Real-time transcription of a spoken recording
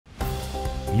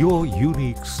Your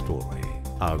unique story,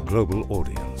 our global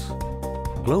audience.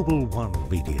 Global One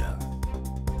Media.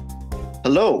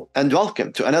 Hello, and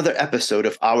welcome to another episode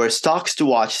of our Stocks to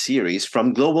Watch series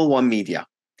from Global One Media,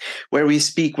 where we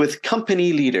speak with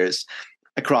company leaders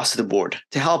across the board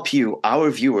to help you,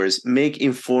 our viewers, make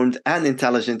informed and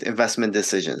intelligent investment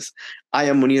decisions. I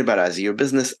am Munir Barazi, your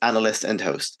business analyst and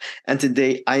host. And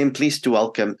today I am pleased to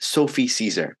welcome Sophy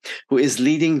Cesar, who is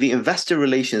leading the Investor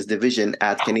Relations Division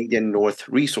at Canadian North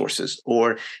Resources,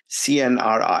 or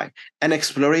CNRI, an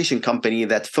exploration company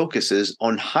that focuses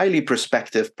on highly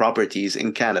prospective properties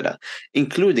in Canada,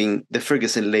 including the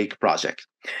Ferguson Lake Project.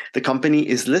 The company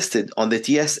is listed on the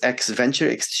TSX Venture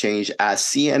Exchange as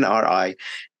CNRI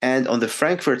and on the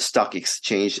Frankfurt Stock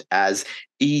Exchange as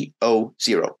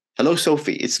EO0. Hello,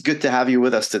 Sophy. It's good to have you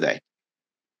with us today.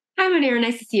 Hi, Munir.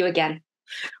 Nice to see you again.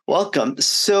 Welcome.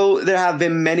 So there have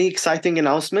been many exciting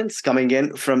announcements coming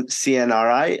in from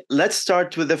CNRI. Let's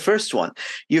start with the first one.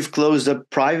 You've closed a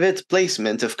private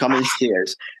placement of common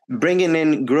shares, bringing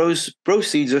in gross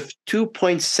proceeds of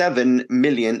 $2.7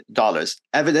 million.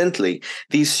 Evidently,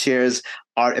 these shares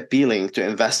are appealing to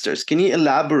investors. Can you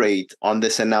elaborate on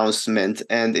this announcement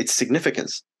and its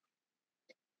significance?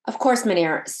 Of course,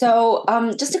 Munir. So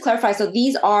just to clarify, so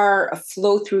these are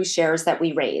flow-through shares that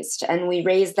we raised, and we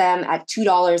raised them at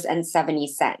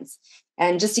 $2.70.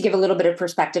 And just to give a little bit of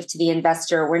perspective to the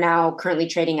investor, we're now currently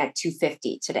trading at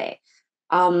 $2.50 today.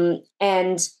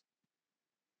 And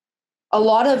a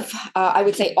lot of, I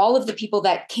would say, all of the people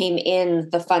that came in,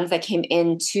 the funds that came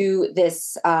into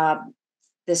this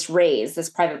raise, this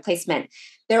private placement,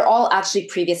 they're all actually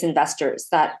previous investors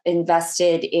that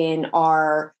invested in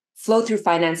our flow-through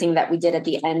financing that we did at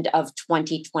the end of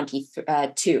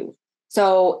 2022.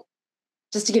 So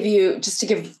just to give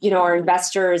our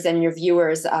investors and your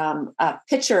viewers a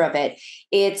picture of it,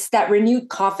 it's that renewed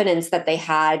confidence that they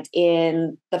had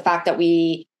in the fact that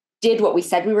we did what we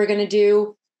said we were going to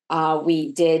do.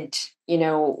 We did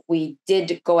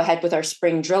go ahead with our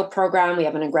spring drill program. We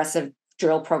have an aggressive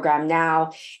drill program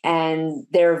now, and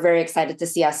they're very excited to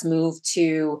see us move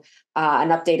to an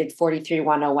updated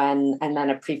 43-101 and then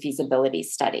a pre-feasibility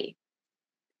study.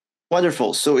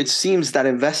 Wonderful. So it seems that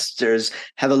investors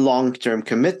have a long-term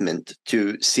commitment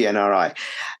to CNRI.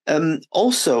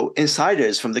 Also,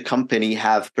 insiders from the company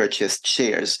have purchased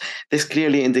shares. This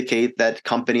clearly indicates that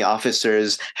company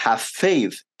officers have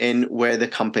faith in where the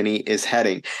company is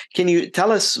heading. Can you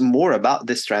tell us more about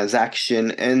this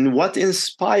transaction and what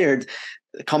inspired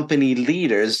company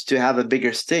leaders to have a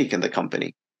bigger stake in the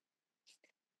company?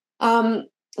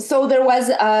 So there was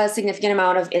a significant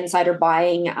amount of insider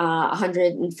buying,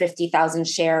 150,000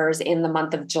 shares in the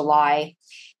month of July.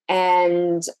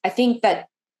 And I think that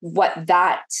what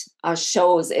that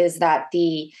shows is that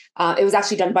it was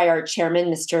actually done by our chairman,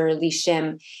 Mr. Li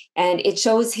Shim, and it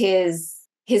shows his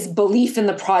belief in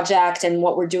the project and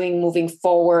what we're doing moving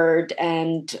forward,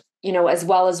 and as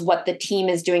well as what the team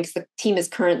is doing. So the team is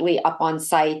currently up on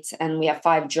site, and we have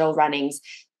 5 drills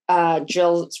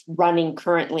running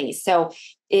currently. So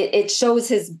it shows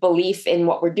his belief in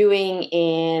what we're doing,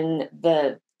 in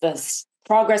the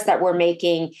progress that we're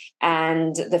making,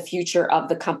 and the future of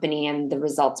the company and the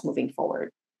results moving forward.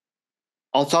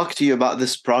 I'll talk to you about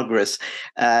this progress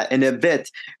in a bit,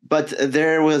 but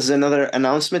there was another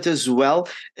announcement as well.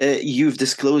 You've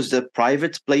disclosed a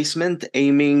private placement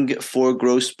aiming for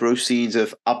gross proceeds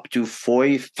of up to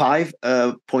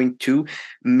 $5.2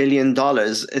 million.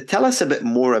 Tell us a bit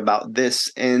more about this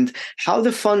and how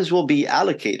the funds will be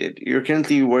allocated. You're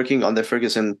currently working on the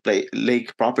Ferguson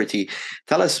Lake property.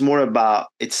 Tell us more about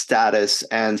its status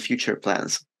and future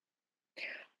plans.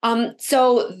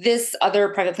 So this other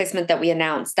private placement that we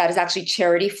announced, that is actually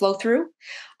charity flow through.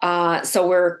 So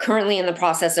we're currently in the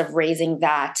process of raising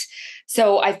that.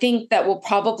 So I think that we'll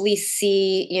probably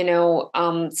see,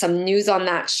 some news on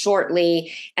that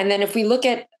shortly. And then if we look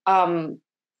at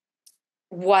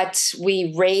what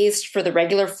we raised for the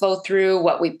regular flow through,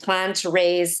 what we plan to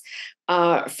raise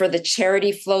for the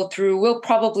charity flow through, we'll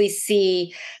probably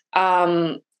see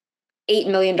 $8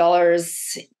 million.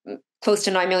 Close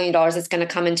to $9 million is going to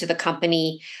come into the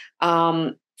company,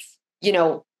 with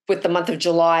the month of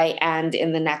July and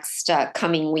in the next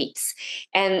coming weeks.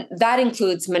 And that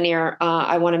includes, Munir,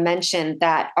 I want to mention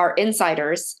that our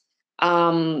insiders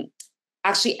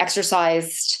actually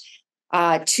exercised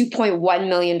 $2.1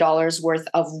 million worth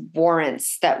of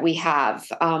warrants that we have.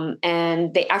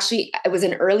 And it was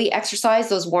an early exercise.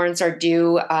 Those warrants are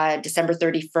due December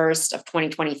 31st of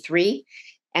 2023.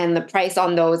 And the price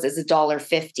on those is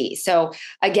 $1.50. So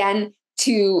again,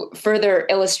 to further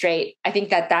illustrate, I think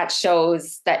that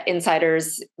shows that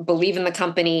insiders believe in the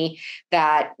company,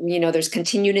 that, there's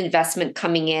continued investment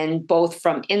coming in, both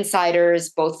from insiders,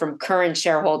 both from current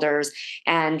shareholders,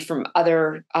 and from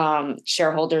other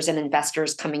shareholders and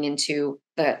investors coming into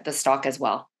the stock as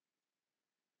well.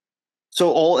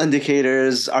 So all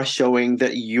indicators are showing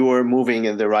that you're moving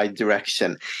in the right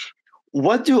direction.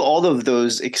 What do all of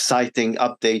those exciting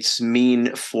updates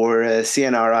mean for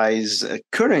CNRI's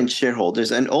current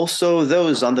shareholders and also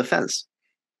those on the fence?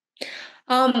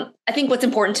 I think what's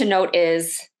important to note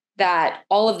is that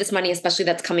all of this money, especially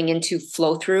that's coming into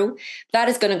flow through, that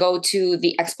is going to go to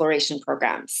the exploration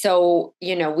program. So,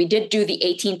 we did do the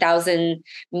 18,000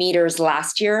 meters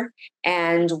last year,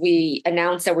 and we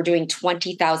announced that we're doing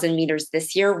 20,000 meters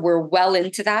this year. We're well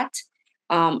into that.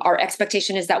 Our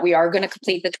expectation is that we are going to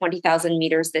complete the 20,000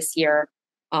 meters this year.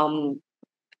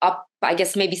 Up, I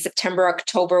guess maybe September,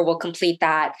 October, we'll complete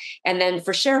that. And then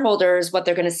for shareholders, what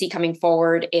they're going to see coming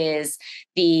forward is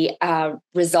the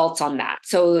results on that.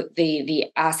 So the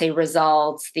assay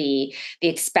results, the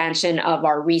expansion of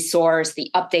our resource, the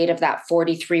update of that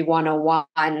 43-101.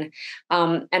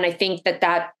 And I think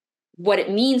that what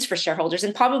it means for shareholders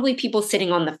and probably people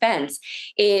sitting on the fence,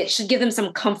 it should give them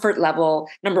some comfort level.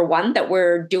 Number one, that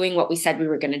we're doing what we said we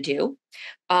were going to do.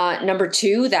 Number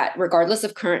two, that regardless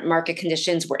of current market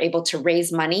conditions, we're able to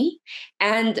raise money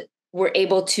and we're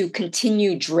able to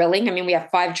continue drilling. I mean, we have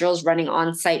 5 drills running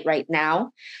on site right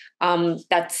now.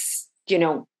 That's,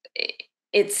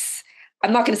 it's,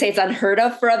 I'm not going to say it's unheard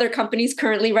of for other companies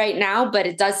currently right now, but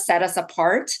it does set us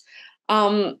apart.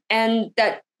 And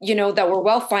that, that we're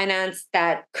well financed,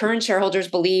 that current shareholders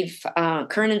believe,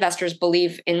 current investors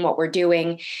believe in what we're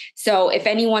doing. So if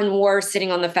anyone were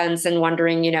sitting on the fence and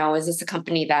wondering, is this a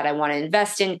company that I want to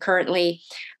invest in currently?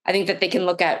 I think that they can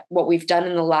look at what we've done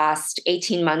in the last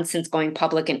 18 months since going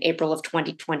public in April of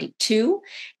 2022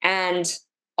 and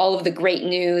all of the great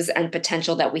news and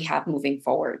potential that we have moving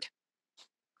forward.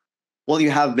 Well,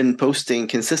 you have been posting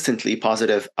consistently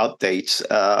positive updates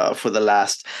for the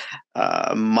last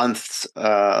months.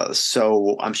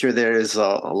 So I'm sure there is a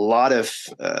lot of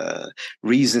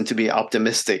reason to be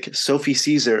optimistic. Sophy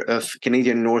Cesar of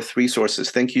Canadian North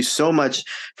Resources, thank you so much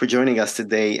for joining us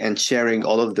today and sharing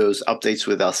all of those updates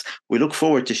with us. We look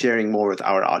forward to sharing more with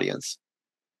our audience.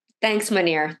 Thanks,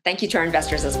 Munir. Thank you to our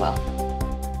investors as well.